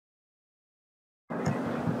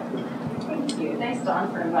you. Thanks,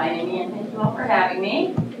 Dawn, for inviting me, and thank you all for having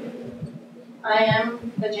me. I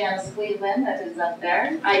am the Janis Cleveland that is up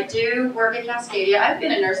there. I do work at Cascadia. I've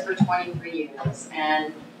been a nurse for 23 years,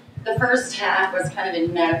 and the first half was kind of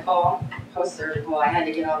in medical, post-surgical. I had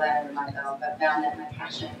to get all that under my belt, but found that my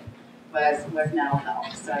passion was mental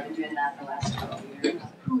health. So I've been doing that the last 12 years.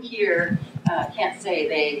 Who here can't say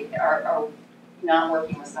they are not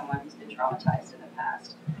working with someone who's been traumatized in the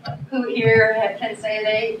past? Who here can say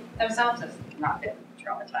they themselves have not been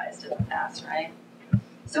traumatized in the past, right?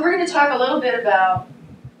 So we're going to talk a little bit about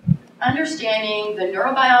understanding the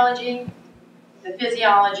neurobiology, the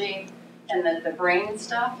physiology, and the brain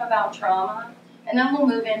stuff about trauma. And then we'll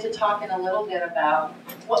move into talking a little bit about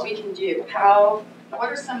what we can do. What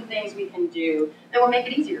are some things we can do that will make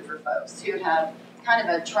it easier for folks who have kind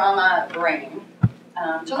of a trauma brain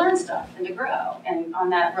to learn stuff and to grow and on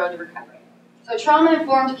that road to recovery. So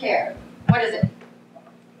trauma-informed care, what is it?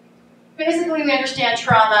 Basically, we understand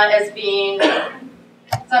trauma as being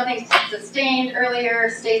something sustained earlier,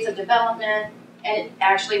 states of development, and it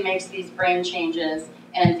actually makes these brain changes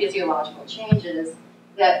and physiological changes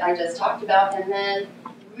that I just talked about, and then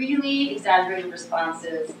really exaggerated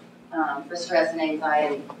responses for stress and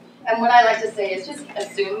anxiety. And what I like to say is just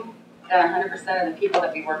assume that 100% of the people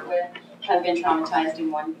that we work with have been traumatized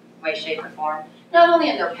in one way, shape, or form, not only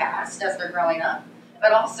in their past as they're growing up,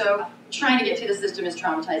 but also trying to get through the system is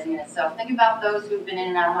traumatizing in itself. Think about those who've been in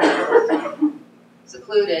and out of hospitals,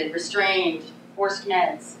 secluded, restrained, forced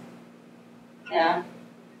meds. Yeah.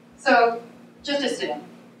 So just assume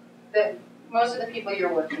that most of the people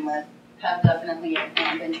you're working with have definitely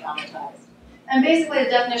been traumatized. And basically the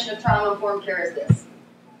definition of trauma-informed care is this.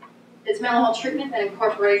 It's mental health treatment that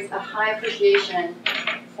incorporates a high appreciation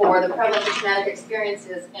for the prevalence of traumatic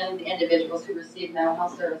experiences in the individuals who receive mental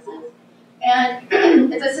health services. And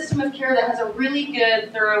it's a system of care that has a really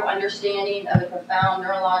good, thorough understanding of the profound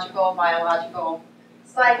neurological, biological,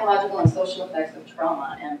 psychological, and social effects of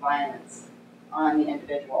trauma and violence on the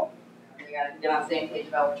individual. We got to get on the same page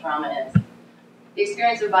about what trauma is. The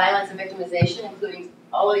experience of violence and victimization, including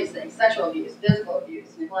all of these things: sexual abuse, physical abuse,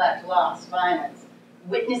 neglect, loss, violence,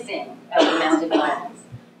 witnessing of domestic violence.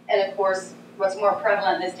 And of course, what's more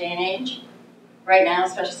prevalent in this day and age, right now,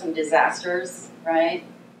 especially some disasters, right?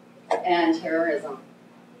 And terrorism.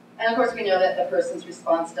 And of course, we know that the person's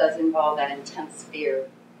response does involve that intense fear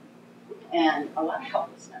and a lot of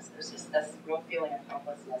helplessness. There's just this real feeling of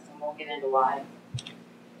helplessness, and we'll get into why.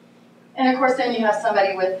 And of course, then you have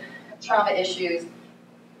somebody with trauma issues.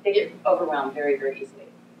 They get overwhelmed very, very easily.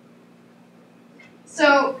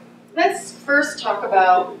 So let's first talk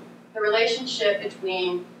about the relationship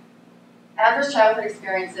between adverse childhood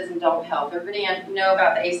experiences and adult health. Everybody know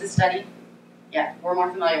about the ACEs study? Yeah, we're more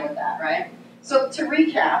familiar with that, right? So to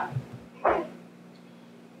recap,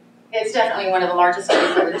 it's definitely one of the largest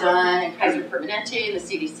studies ever done, and Kaiser Permanente and the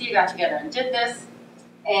CDC got together and did this.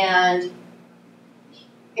 And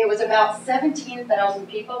it was about 17,000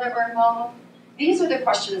 people that were involved. These are the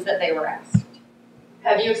questions that they were asked.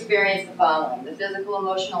 Have you experienced the following? The physical,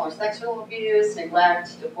 emotional, or sexual abuse,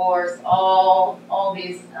 neglect, divorce, all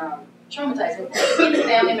these traumatizing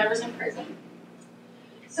family members in prison.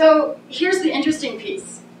 So here's the interesting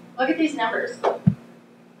piece. Look at these numbers.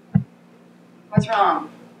 What's wrong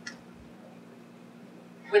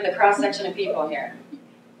with the cross-section of people here?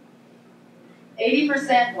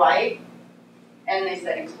 80% white, and they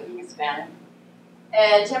said including Hispanic,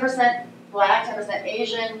 and 10% black, 10%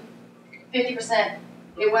 Asian, 50%,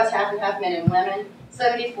 it was half and half men and women,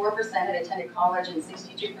 74% had attended college, and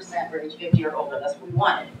 62% were age 50 or older. That's what we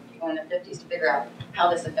wanted, people in their 50s, to figure out how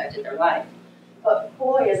this affected their life. But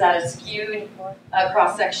boy, is that a skewed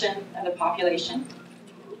cross-section of the population.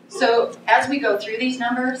 So as we go through these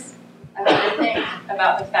numbers, I want to think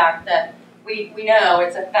about the fact that we know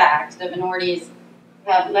it's a fact that minorities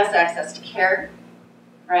have less access to care,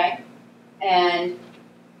 right? And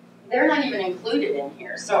they're not even included in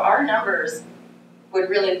here. So our numbers would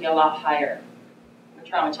really be a lot higher for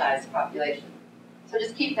traumatized population. So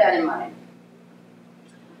just keep that in mind.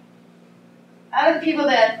 Out of the people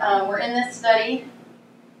that were in this study,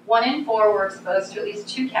 1 in 4 were exposed to at least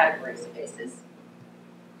 2 categories of ACEs.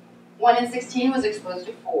 1 in 16 was exposed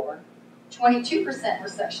to 4. 22% were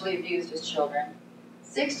sexually abused as children.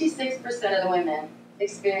 66% of the women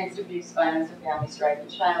experienced abuse, violence, or family strife in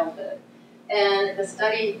childhood. And the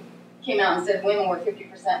study came out and said women were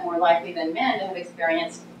 50% more likely than men to have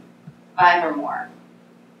experienced 5 or more.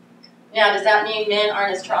 Now, does that mean men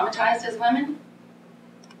aren't as traumatized as women?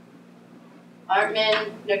 Aren't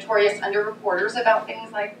men notorious underreporters about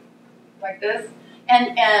things like this?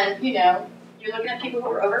 And you know, you're looking at people who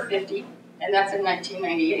are over 50, and that's in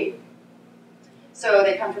 1998. So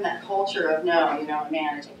they come from that culture of, no, you know,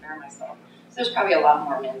 man, I take care of myself. So there's probably a lot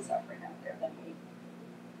more men suffering out there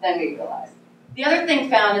than we realize. The other thing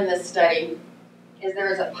found in this study is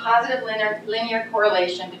there is a positive linear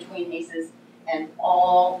correlation between ACEs and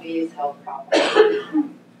all these health problems.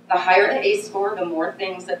 The higher the ACE score, the more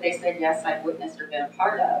things that they said, yes, I've witnessed or been a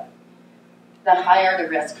part of, the higher the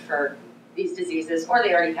risk for these diseases, or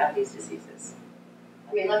they already have these diseases.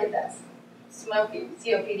 I mean, look at this. Smoking,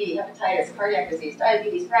 COPD, hepatitis, cardiac disease,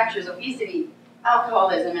 diabetes, fractures, obesity,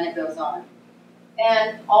 alcoholism, and it goes on.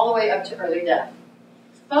 And all the way up to early death.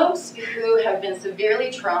 Folks who have been severely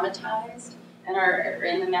traumatized and are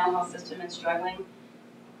in the mental health system and struggling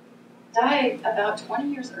die about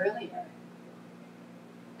 20 years earlier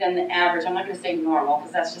than the average. I'm not going to say normal,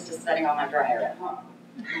 because that's just a setting on my dryer at home.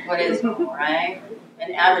 What is normal, right?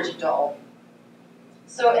 An average adult.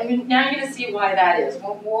 So, and now you're going to see why that is.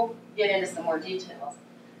 We'll get into some more details.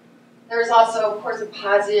 There's also, of course, a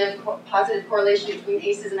positive correlation between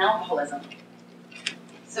ACEs and alcoholism.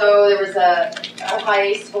 So there was a high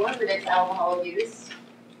ACE score predicts alcohol abuse.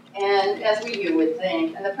 And as you would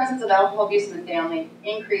think, and the presence of alcohol abuse in the family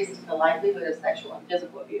increased the likelihood of sexual and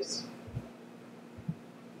physical abuse.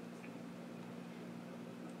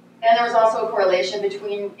 And there was also a correlation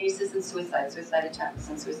between ACEs and suicide attempts,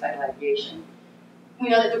 and suicidal ideation. We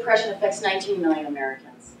know that depression affects 19 million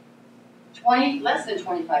Americans. Less than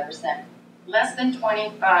 25%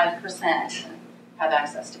 have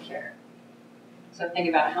access to care. So think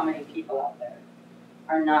about how many people out there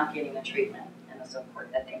are not getting the treatment and the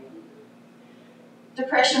support that they need.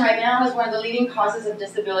 Depression right now is one of the leading causes of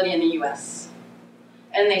disability in the US.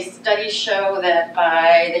 And studies show that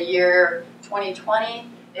by the year 2020,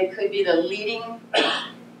 it could be the leading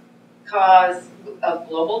cause of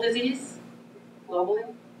global disease, globally.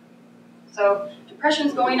 So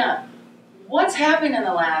depression's going up. What's happened in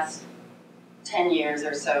the last 10 years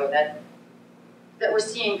or so that we're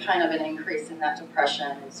seeing kind of an increase in that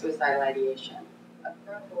depression and suicidal ideation?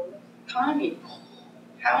 Economy,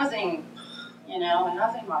 housing, you know, the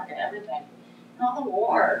housing market, everything. And all the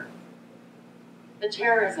war, the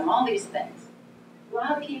terrorism, all these things. A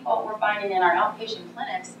lot of people we're finding in our outpatient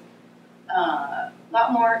clinics, a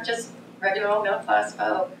lot more just regular old middle-class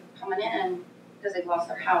folk coming in because they've lost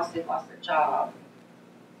their house, they've lost their job,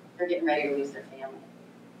 they're getting ready to lose their family.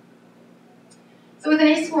 So with an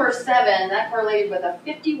ACE score of 7, that correlated with a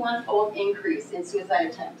 51-fold increase in suicide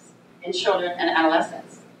attempts in children and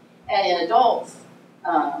adolescents. And in adults,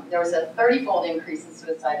 there was a 30-fold increase in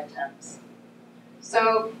suicide attempts.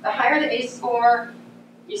 So the higher the ACE score,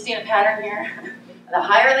 you see a pattern here? The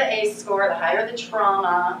higher the ACE score, the higher the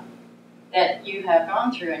trauma that you have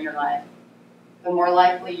gone through in your life, the more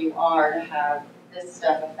likely you are to have this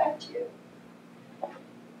stuff affect you.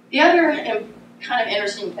 The other kind of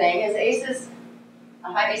interesting thing is ACEs,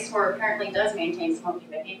 a high ACE score apparently does maintain smoking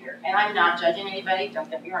behavior. And I'm not judging anybody, don't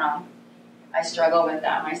get me wrong. I struggle with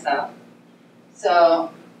that myself.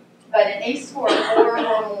 So, but an ACE score of 4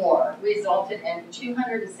 or more resulted in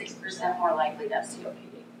 206% more likely to have COPD.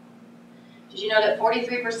 Did you know that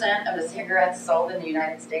 43% of the cigarettes sold in the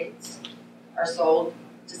United States are sold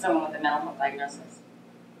to someone with a mental health diagnosis?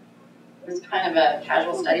 It was kind of a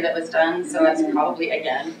casual study that was done, so it's probably,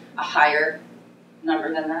 again, a higher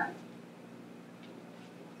number than that.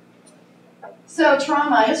 So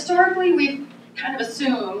trauma, historically we've kind of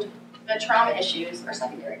assumed that trauma issues are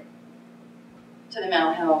secondary to the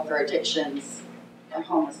mental health or addictions or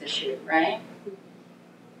homeless issue, right?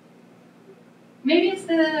 Maybe it's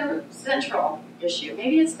the central issue.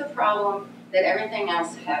 Maybe it's the problem that everything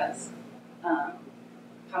else has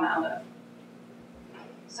come out of.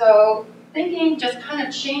 So thinking, just kind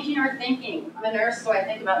of changing our thinking. I'm a nurse, so I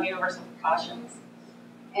think about universal precautions.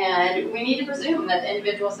 And we need to presume that the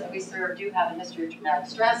individuals that we serve do have a history of traumatic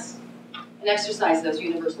stress and exercise those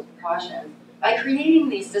universal precautions by creating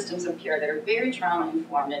these systems of care that are very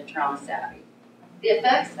trauma-informed and trauma-savvy. The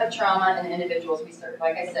effects of trauma in the individuals we serve,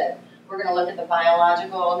 like I said, we're going to look at the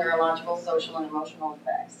biological, neurological, social, and emotional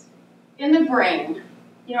effects. In the brain,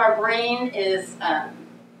 you know, our brain is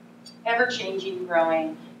ever-changing,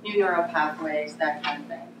 growing, new neural pathways, that kind of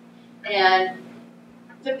thing. And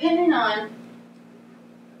depending on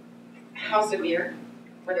how severe,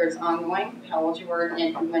 whether it's ongoing, how old you were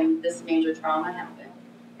when this major trauma happened.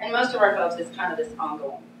 And most of our folks, it's kind of this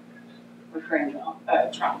ongoing, recurring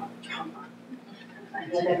trauma.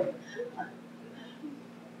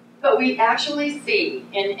 But we actually see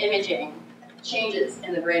in imaging changes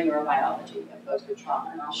in the brain neurobiology of folks with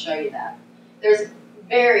trauma, and I'll show you that. There's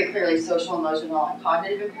very clearly social, emotional, and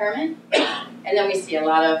cognitive impairment, and then we see a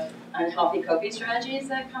lot of unhealthy coping strategies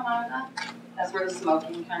that come out of that. That's where the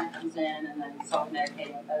smoking kind of comes in, and then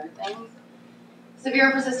self-medicating with other things. Severe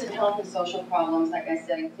and persistent health and social problems, like I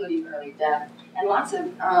said, including early death, and lots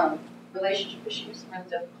of relationship issues, real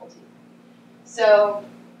difficulty. So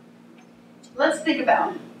let's think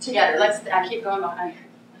about together. I keep going behind.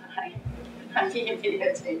 I'm taking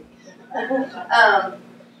videotape.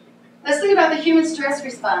 Let's think about the human stress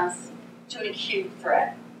response to an acute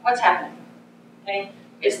threat. What's happening? Okay?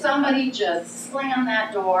 If somebody just slammed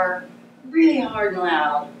that door really hard and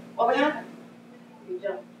loud, what would happen? You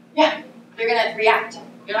don't. Yeah, you're going to react.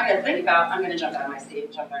 You're not going to think about, I'm going to jump out of my seat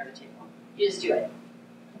and jump under the table. You just do it.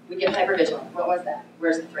 We get hypervigilant. What was that?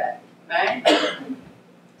 Where's the threat? Right?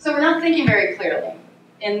 So we're not thinking very clearly.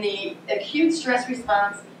 In the acute stress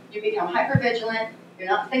response, you become hypervigilant. You're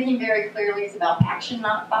not thinking very clearly. It's about action,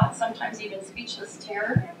 not thought, sometimes even speechless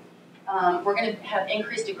terror. We're going to have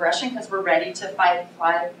increased aggression because we're ready to fight,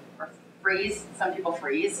 flight, or freeze. Some people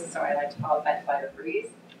freeze, so I like to call it fight, flight, or freeze.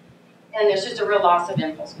 And there's just a real loss of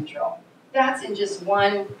impulse control. That's in just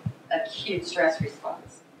one acute stress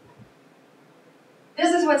response.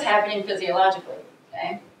 This is what's happening physiologically,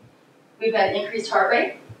 okay? We've got increased heart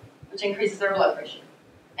rate, which increases our blood pressure,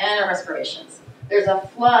 and our respirations. There's a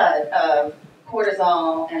flood of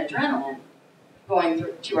cortisol and adrenaline going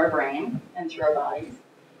through to our brain and through our bodies.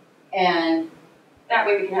 And that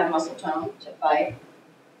way we can have muscle tone to fight.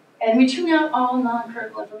 And we tune out all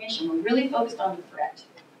non-critical information. We're really focused on the threat.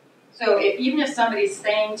 So even if somebody's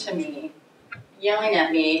saying to me, yelling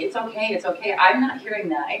at me, it's okay, I'm not hearing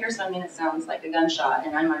that. I hear something that sounds like a gunshot,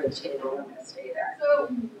 and I'm under the table, and I'm going to stay there.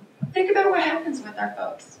 So think about what happens with our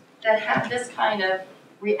folks that have this kind of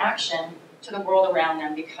reaction to the world around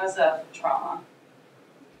them because of trauma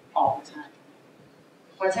all the time.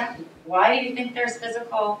 What's happening? Why do you think there's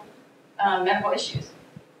physical medical issues?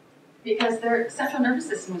 Because their central nervous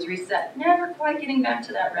system was reset, never quite getting back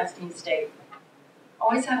to that resting state.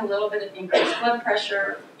 Always had a little bit of increased blood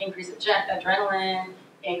pressure, increased adrenaline,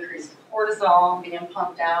 increased cortisol being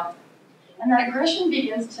pumped out. And that aggression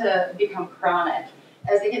begins to become chronic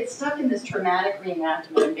as they get stuck in this traumatic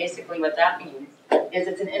reenactment. And basically what that means is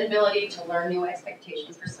it's an inability to learn new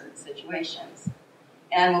expectations for certain situations.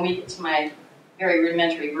 And when we get to my very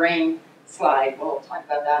rudimentary brain slide, we'll talk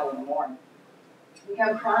about that a little more. We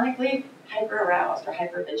become chronically hyper-aroused or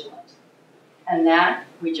hyper-vigilant. And that,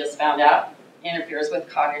 we just found out, interferes with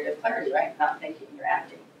cognitive clarity, right? Not thinking, you're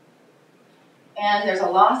acting. And there's a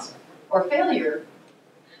loss or failure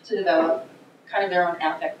to develop kind of their own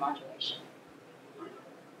affect modulation.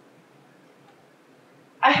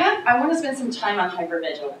 I want to spend some time on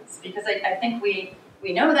hypervigilance because I think we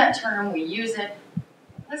know that term, we use it.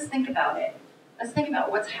 Let's think about it. Let's think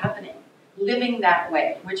about what's happening, living that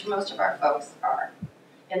way, which most of our folks are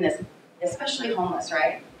in this, especially homeless,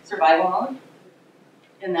 right? Survival mode,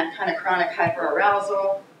 in that kind of chronic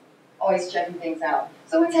hyperarousal, always checking things out.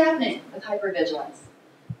 So what's happening with hypervigilance?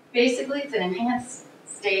 Basically, it's an enhanced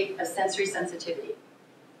state of sensory sensitivity.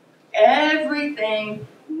 Everything,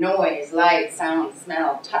 noise, light, sound,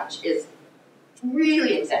 smell, touch, is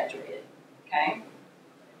really exaggerated, okay?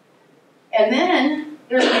 And then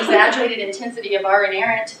there's an exaggerated intensity of our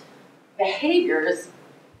inherent behaviors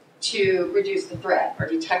to reduce the threat or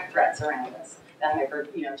detect threats around us, that hyper,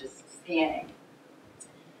 just scanning.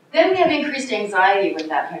 Then we have increased anxiety with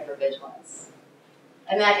that hypervigilance.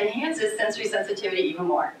 And that enhances sensory sensitivity even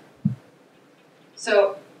more.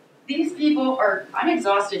 So these people I'm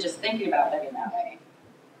exhausted just thinking about living that way.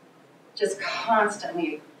 Just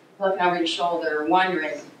constantly looking over your shoulder,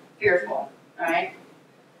 wondering, fearful, all right?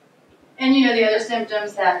 And the other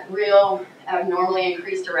symptoms, that real abnormally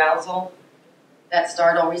increased arousal, that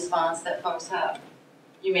startle response that folks have.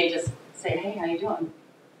 You may just say, hey, how you doing?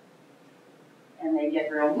 And they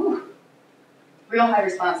get real high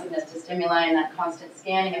responsiveness to stimuli and that constant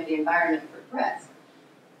scanning of the environment for threats.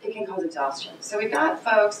 It can cause exhaustion. So we've got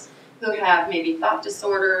folks who have maybe thought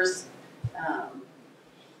disorders,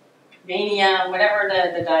 mania, whatever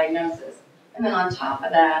the diagnosis. And then on top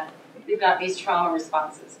of that, we've got these trauma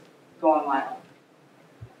responses going wild.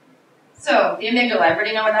 So the amygdala,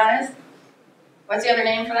 everybody know what that is? What's the other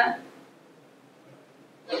name for that?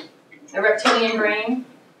 The reptilian brain.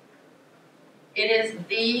 It is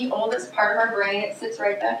the oldest part of our brain. It sits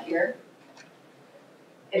right back here.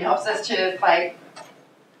 It helps us to fight,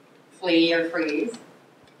 flee, or freeze.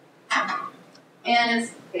 And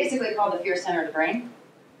it's basically called the fear center of the brain.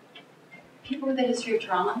 People with a history of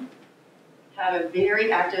trauma have a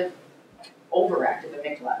very active, overactive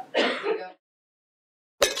amygdala.